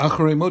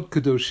Acharei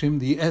Kedoshim,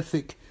 the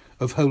ethic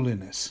of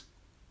holiness.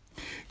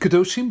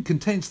 Kedoshim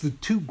contains the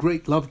two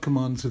great love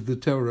commands of the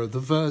Torah.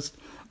 The first,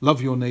 love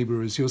your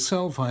neighbor as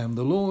yourself, I am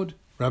the Lord.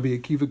 Rabbi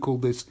Akiva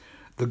called this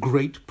the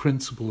great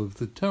principle of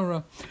the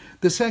Torah.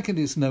 The second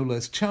is no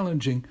less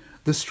challenging.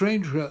 The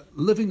stranger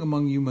living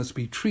among you must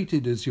be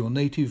treated as your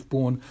native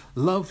born.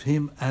 Love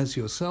him as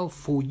yourself,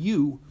 for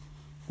you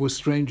were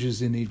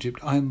strangers in Egypt.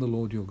 I am the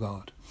Lord your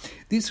God.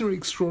 These are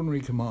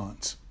extraordinary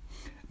commands.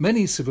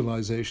 Many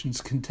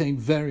civilizations contain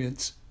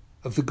variants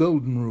of the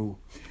golden rule.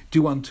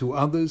 Do unto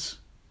others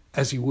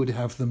as you would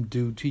have them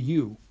do to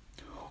you.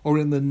 Or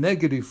in the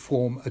negative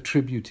form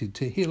attributed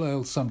to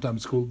Hillel,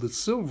 sometimes called the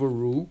silver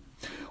rule,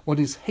 what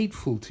is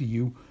hateful to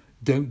you,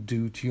 don't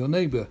do to your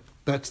neighbor.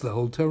 That's the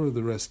whole Torah,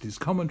 the rest is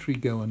commentary,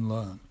 go and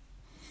learn.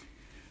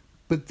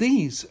 But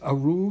these are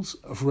rules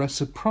of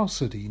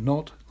reciprocity,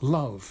 not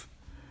love.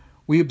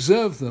 We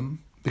observe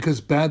them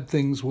because bad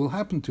things will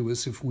happen to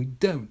us if we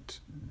don't.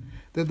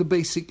 They're the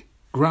basic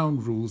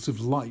ground rules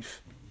of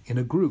life in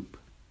a group.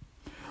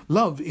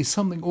 Love is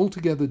something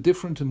altogether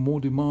different and more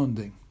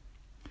demanding.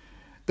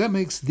 That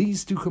makes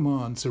these two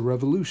commands a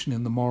revolution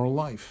in the moral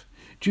life.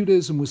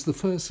 Judaism was the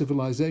first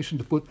civilization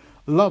to put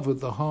love at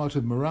the heart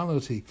of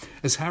morality.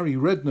 As Harry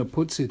Redner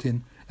puts it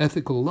in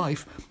Ethical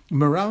Life,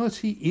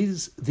 morality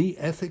is the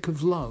ethic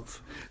of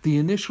love. The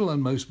initial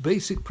and most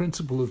basic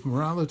principle of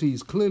morality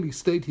is clearly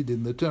stated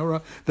in the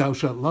Torah, thou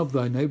shalt love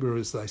thy neighbor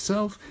as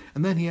thyself,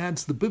 and then he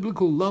adds the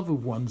biblical love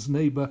of one's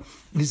neighbor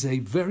is a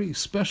very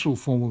special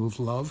form of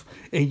love,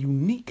 a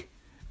unique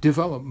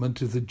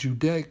development of the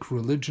Judaic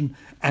religion,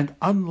 and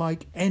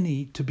unlike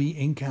any to be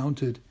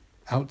encountered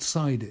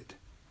outside it.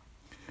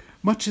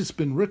 Much has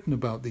been written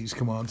about these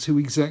commands. Who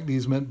exactly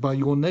is meant by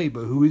your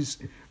neighbor? Who is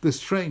the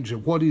stranger?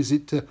 What is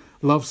it to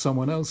love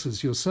someone else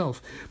as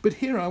yourself? But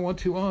here I want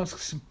to ask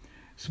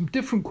some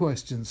different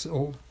questions,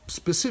 or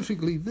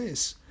specifically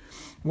this.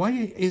 Why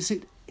is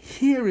it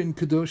here in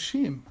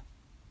Kedoshim,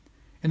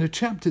 in a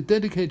chapter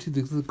dedicated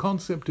to the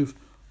concept of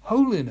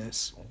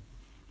holiness,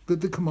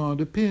 that the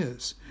command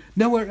appears?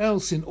 Nowhere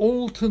else in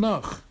all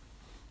Tanakh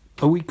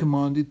are we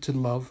commanded to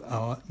love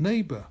our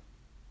neighbor.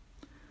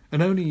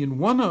 And only in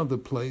one other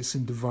place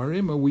in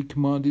Devarim are we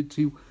commanded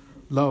to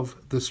love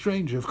the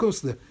stranger. Of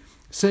course, the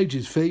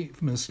sages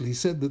famously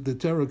said that the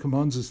Torah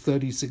commands us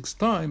 36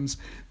 times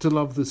to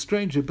love the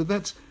stranger, but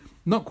that's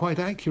not quite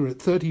accurate.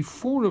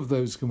 34 of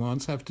those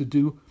commands have to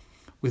do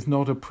with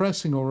not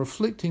oppressing or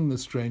afflicting the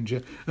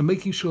stranger and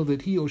making sure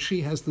that he or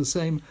she has the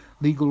same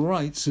legal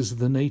rights as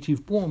the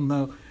native born.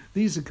 Now,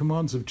 these are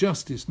commands of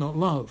justice, not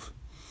love.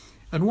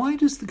 And why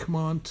does the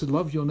command to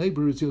love your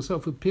neighbor as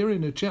yourself appear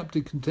in a chapter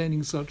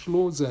containing such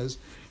laws as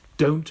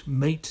don't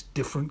mate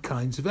different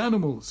kinds of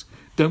animals,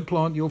 don't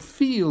plant your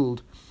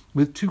field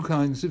with two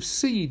kinds of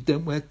seed,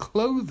 don't wear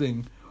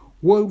clothing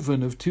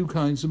woven of two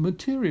kinds of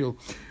material?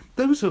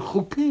 Those are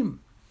chukim,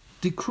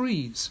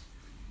 decrees,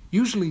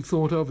 usually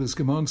thought of as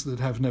commands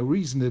that have no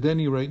reason, at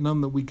any rate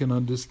none that we can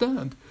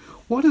understand.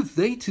 What have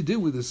they to do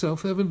with the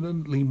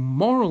self-evidently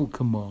moral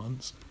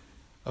commands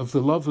of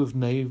the love of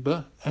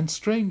neighbor and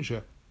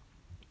stranger?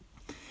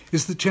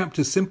 Is the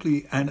chapter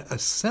simply an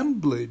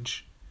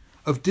assemblage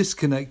of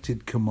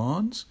disconnected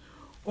commands,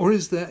 or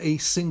is there a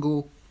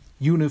single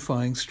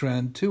unifying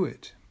strand to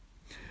it?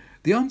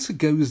 The answer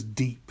goes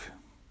deep.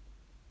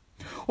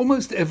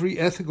 Almost every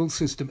ethical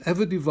system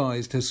ever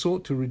devised has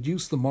sought to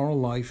reduce the moral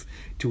life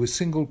to a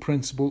single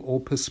principle or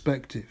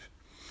perspective,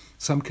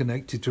 some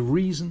connected to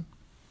reason,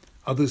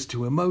 others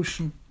to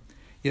emotion,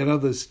 yet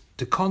others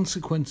to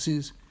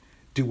consequences,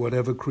 do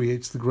whatever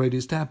creates the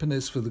greatest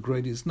happiness for the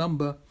greatest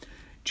number.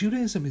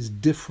 Judaism is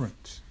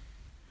different.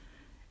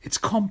 It's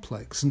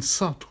complex and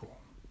subtle.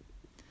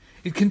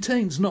 It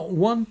contains not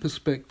one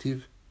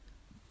perspective,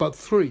 but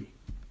three.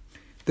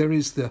 There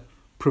is the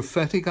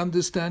prophetic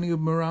understanding of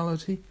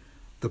morality,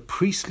 the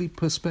priestly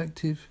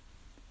perspective,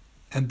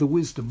 and the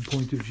wisdom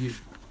point of view.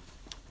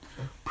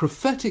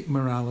 Prophetic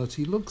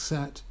morality looks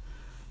at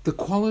the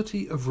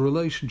quality of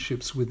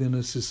relationships within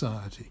a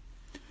society,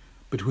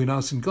 between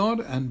us and God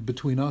and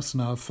between us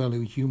and our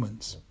fellow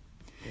humans.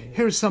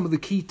 Here are some of the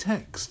key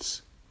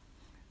texts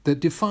that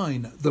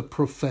define the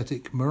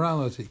prophetic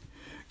morality.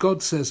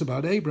 God says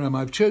about Abraham,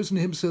 I've chosen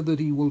him so that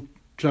he will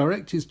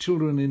direct his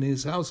children in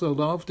his household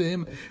after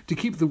him to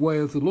keep the way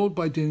of the Lord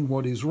by doing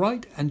what is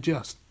right and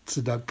just,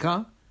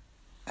 tzedakah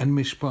and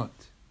mishpat.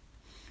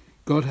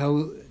 God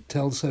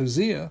tells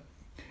Hosea,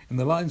 in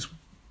the lines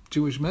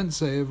Jewish men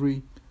say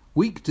every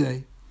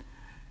weekday,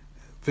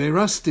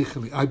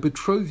 Ve'erastichli, I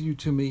betroth you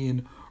to me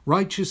in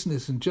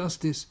righteousness and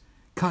justice,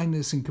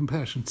 kindness and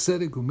compassion,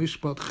 tzedek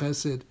u'mishpat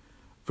chesed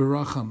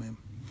v'rachamim.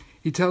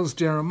 He tells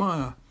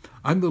Jeremiah,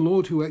 I'm the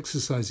Lord who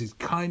exercises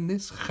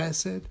kindness,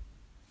 chesed,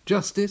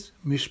 justice,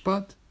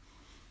 mishpat,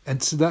 and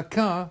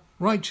tzedakah,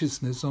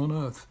 righteousness on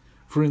earth.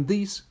 For in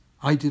these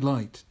I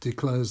delight,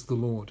 declares the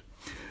Lord.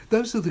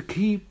 Those are the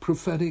key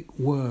prophetic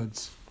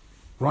words: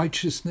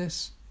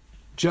 righteousness,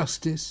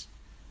 justice,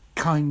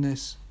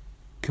 kindness,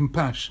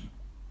 compassion,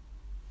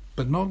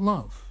 but not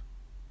love.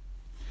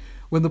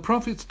 When the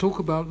prophets talk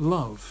about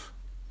love,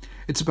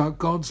 It's about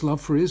God's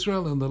love for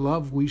Israel and the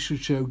love we should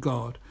show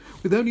God.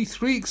 With only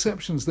 3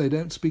 exceptions, they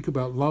don't speak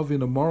about love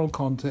in a moral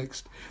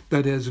context,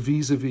 that is,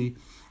 vis-a-vis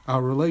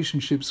our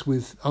relationships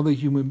with other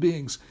human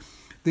beings.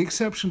 The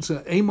exceptions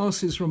are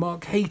Amos's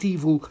remark, hate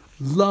evil,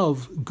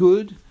 love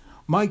good.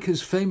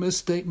 Micah's famous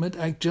statement,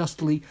 act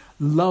justly,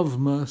 love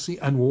mercy,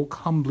 and walk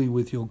humbly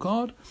with your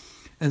God.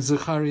 And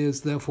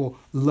Zechariah's, therefore,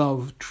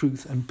 love,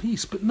 truth, and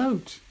peace. But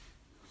note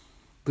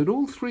that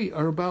all 3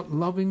 are about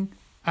loving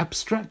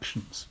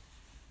abstractions,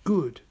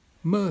 good,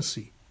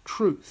 mercy,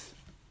 truth.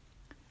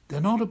 They're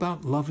not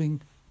about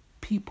loving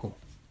people.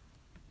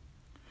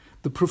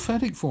 The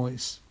prophetic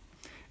voice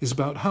is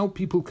about how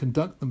people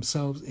conduct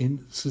themselves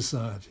in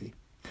society.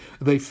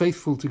 Are they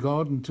faithful to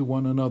God and to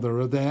one another?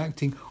 Are they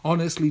acting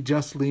honestly,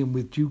 justly, and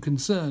with due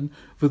concern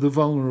for the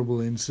vulnerable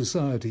in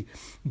society?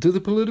 Do the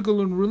political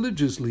and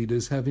religious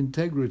leaders have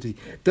integrity?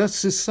 Does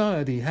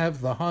society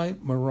have the high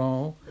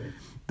morale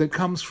that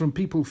comes from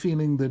people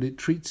feeling that it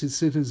treats its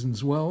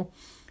citizens well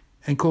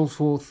and calls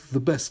forth the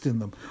best in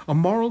them? A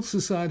moral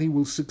society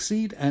will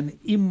succeed, an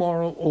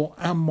immoral or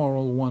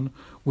amoral one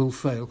will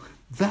fail.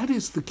 That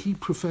is the key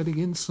prophetic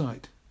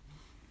insight.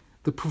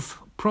 The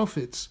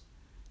prophets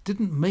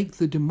didn't make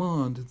the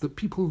demand that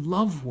people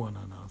love one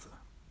another.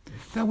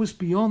 That was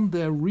beyond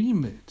their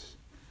remit.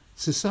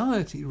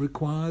 Society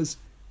requires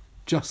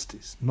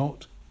justice,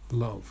 not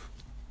love.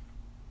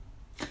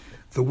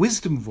 The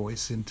wisdom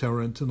voice in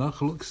Torah and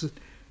Tanakh looks at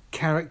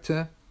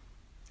character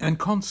and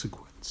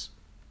consequence.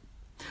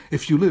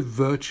 If you live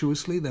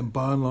virtuously, then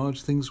by and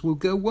large things will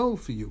go well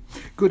for you.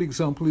 Good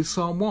example is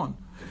Psalm 1.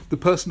 The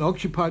person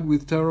occupied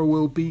with Torah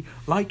will be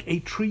like a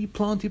tree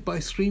planted by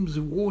streams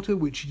of water,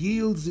 which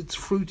yields its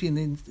fruit in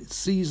its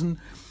season,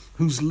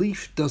 whose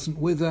leaf doesn't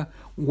wither.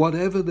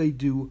 Whatever they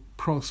do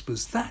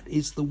prospers. That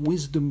is the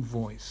wisdom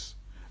voice.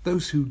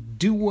 Those who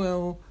do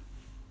well,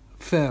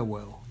 fare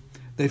well.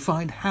 They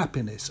find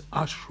happiness,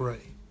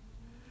 Acharei.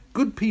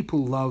 Good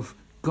people love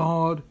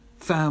God,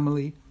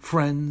 family,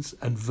 friends,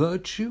 and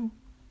virtue.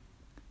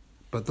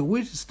 But the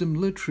wisdom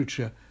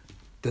literature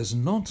does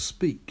not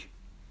speak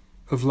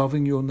of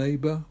loving your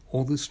neighbour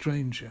or the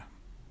stranger.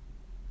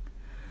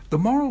 The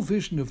moral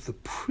vision of the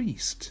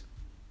priest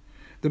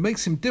that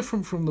makes him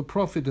different from the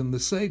prophet and the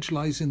sage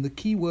lies in the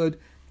key word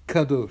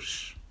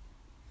kadosh.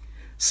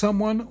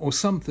 Someone or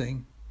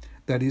something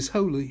that is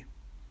holy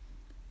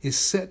is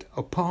set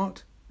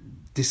apart,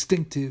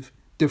 distinctive,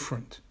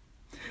 different.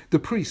 The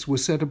priests were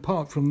set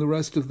apart from the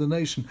rest of the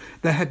nation.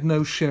 They had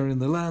no share in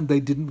the land.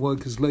 They didn't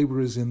work as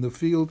labourers in the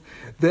field.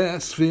 Their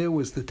sphere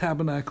was the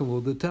tabernacle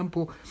or the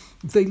temple.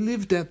 They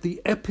lived at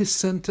the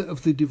epicenter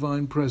of the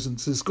divine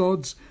presence. As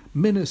God's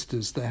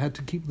ministers, they had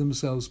to keep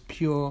themselves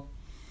pure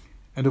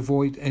and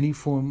avoid any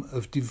form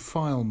of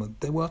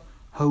defilement. They were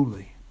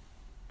holy.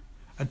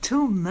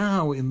 Until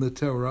now in the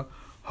Torah,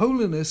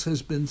 holiness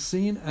has been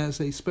seen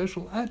as a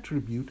special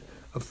attribute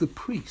of the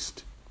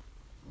priest.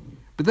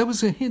 But there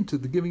was a hint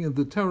at the giving of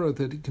the Torah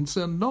that it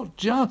concerned not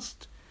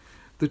just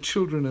the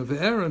children of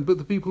Aaron, but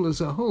the people as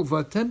a whole.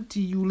 Vatem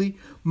tiyuli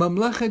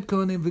mamlechet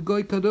kohanim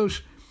v'goy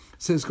kadosh,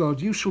 says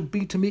God, you shall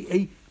be to me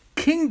a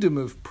kingdom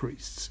of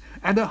priests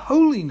and a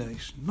holy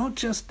nation, not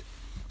just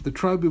the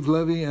tribe of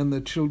Levi and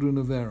the children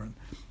of Aaron.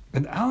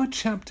 And our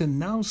chapter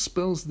now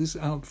spells this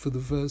out for the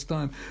first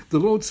time. The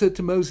Lord said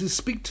to Moses,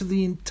 speak to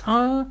the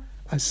entire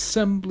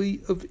assembly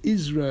of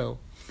Israel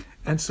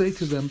and say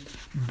to them,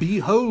 be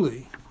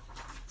holy,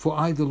 for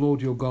I, the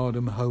Lord your God,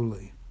 am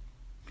holy.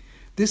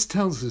 This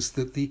tells us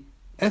that the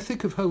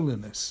ethic of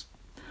holiness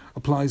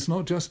applies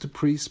not just to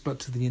priests, but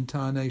to the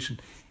entire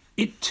nation.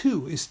 It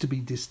too is to be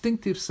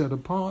distinctive, set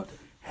apart,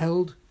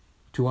 held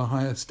to a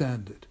higher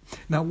standard.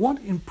 Now,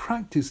 what in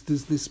practice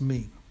does this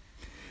mean?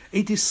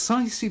 A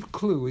decisive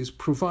clue is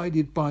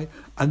provided by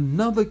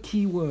another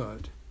key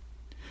word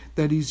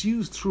that is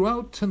used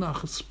throughout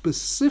Tanakh,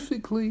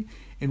 specifically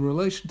in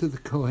relation to the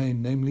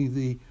Kohen, namely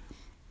the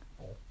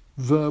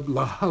verb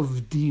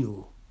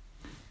lahavdil,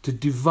 to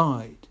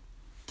divide,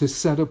 to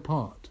set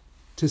apart,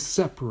 to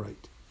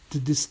separate, to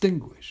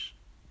distinguish.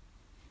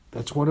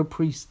 That's what a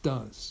priest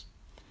does.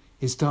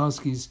 His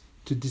task is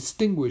to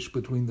distinguish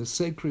between the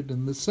sacred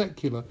and the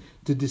secular,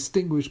 to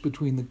distinguish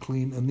between the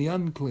clean and the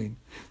unclean.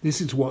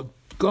 This is what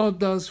God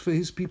does for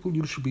his people.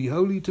 You shall be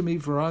holy to me,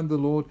 for I am the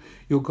Lord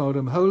your God,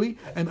 am holy,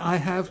 and I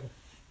have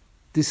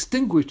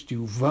distinguished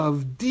you,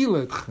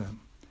 vavdil etchem,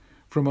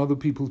 from other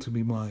people to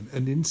be mine.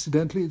 And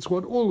incidentally, it's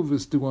what all of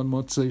us do on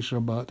Motzei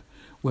Shabbat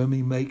when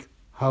we make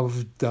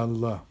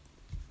Havdalah.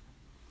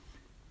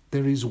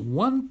 There is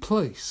one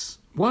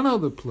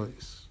other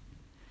place,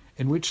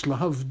 in which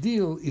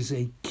lahavdil is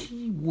a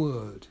key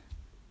word,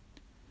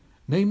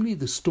 namely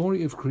the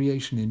story of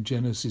creation in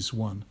Genesis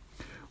 1,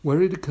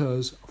 where it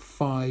occurs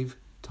 5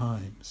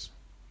 times.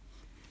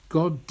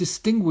 God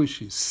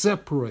distinguishes,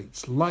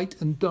 separates light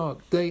and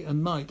dark, day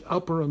and night,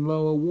 upper and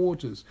lower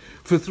waters.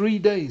 For 3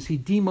 days he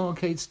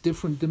demarcates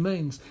different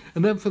domains,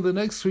 and then for the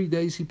next 3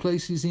 days he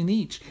places in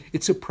each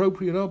its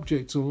appropriate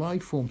objects or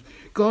life forms.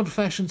 God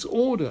fashions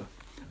order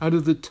out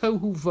of the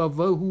tohu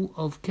vavohu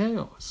of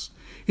chaos.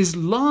 His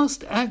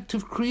last act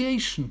of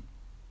creation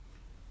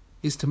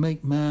is to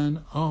make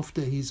man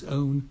after his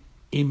own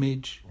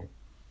image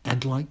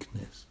and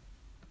likeness.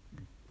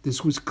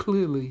 This was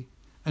clearly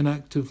an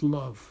act of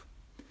love.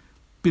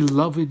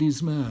 Beloved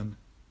is man,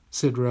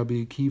 said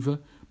Rabbi Akiva,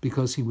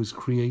 because he was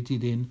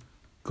created in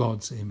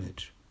God's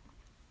image.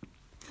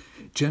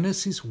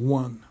 Genesis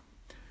 1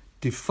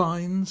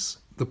 defines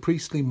the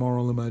priestly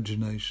moral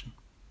imagination.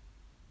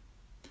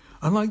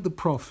 Unlike the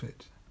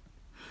prophet,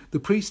 the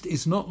priest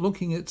is not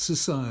looking at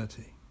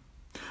society.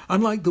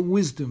 Unlike the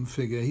wisdom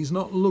figure, he's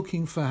not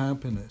looking for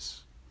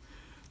happiness.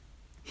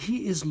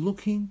 He is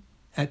looking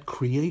at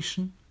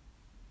creation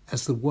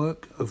as the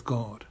work of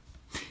God.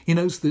 He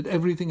knows that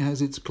everything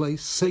has its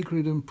place,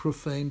 sacred and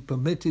profane,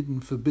 permitted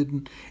and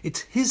forbidden.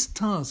 It's his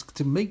task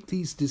to make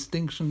these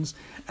distinctions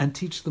and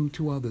teach them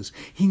to others.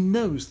 He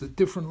knows that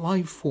different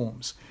life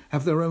forms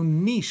have their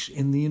own niche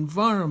in the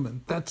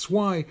environment. That's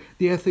why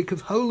the ethic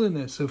of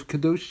holiness, of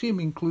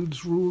Kedoshim,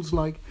 includes rules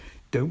like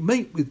don't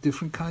mate with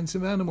different kinds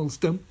of animals,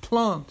 don't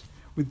plant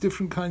with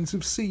different kinds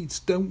of seeds,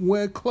 don't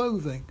wear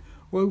clothing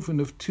woven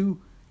of two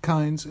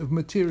kinds of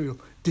material.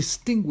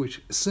 Distinguish,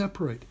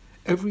 separate.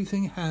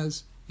 Everything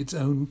has its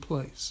own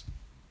place.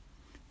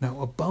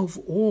 Now, above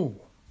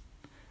all,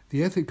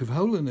 the ethic of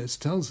holiness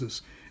tells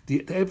us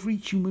that every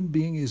human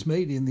being is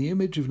made in the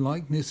image and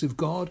likeness of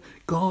God.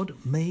 God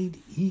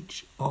made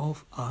each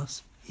of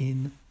us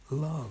in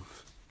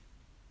love.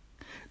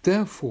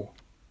 Therefore,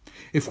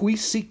 if we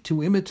seek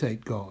to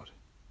imitate God,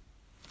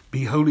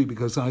 be holy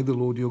because I, the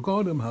Lord your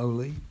God, am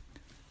holy,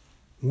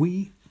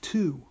 we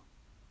too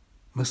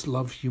must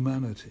love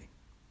humanity.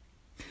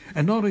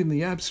 And not in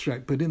the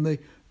abstract, but in the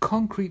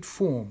concrete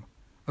form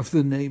of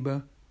the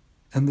neighbour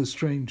and the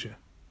stranger.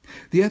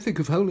 The ethic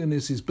of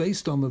holiness is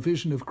based on the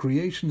vision of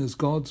creation as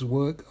God's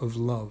work of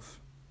love.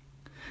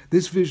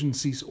 This vision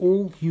sees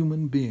all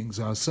human beings,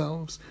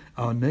 ourselves,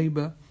 our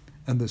neighbour,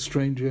 and the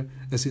stranger,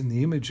 as in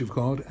the image of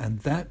God, and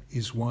that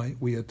is why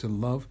we are to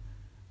love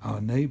our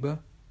neighbour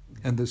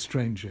and the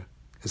stranger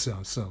as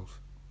ourselves.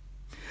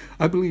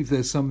 I believe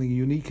there's something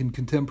unique and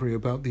contemporary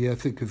about the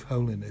ethic of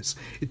holiness.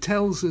 It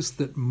tells us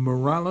that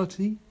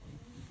morality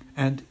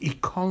and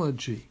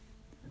ecology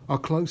are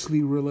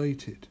closely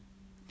related.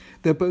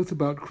 They're both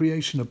about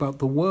creation, about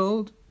the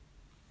world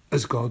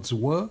as God's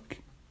work,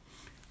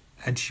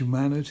 and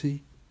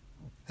humanity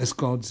as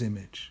God's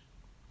image.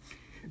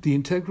 The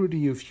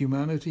integrity of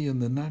humanity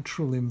and the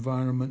natural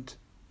environment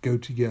go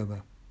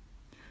together.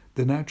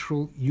 The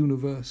natural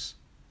universe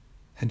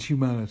and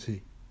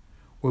humanity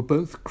were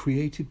both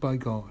created by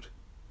God,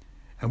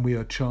 and we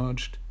are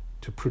charged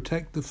to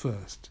protect the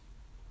first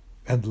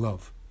and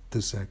love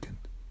the second.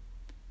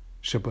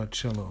 Shabbat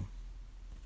Shalom.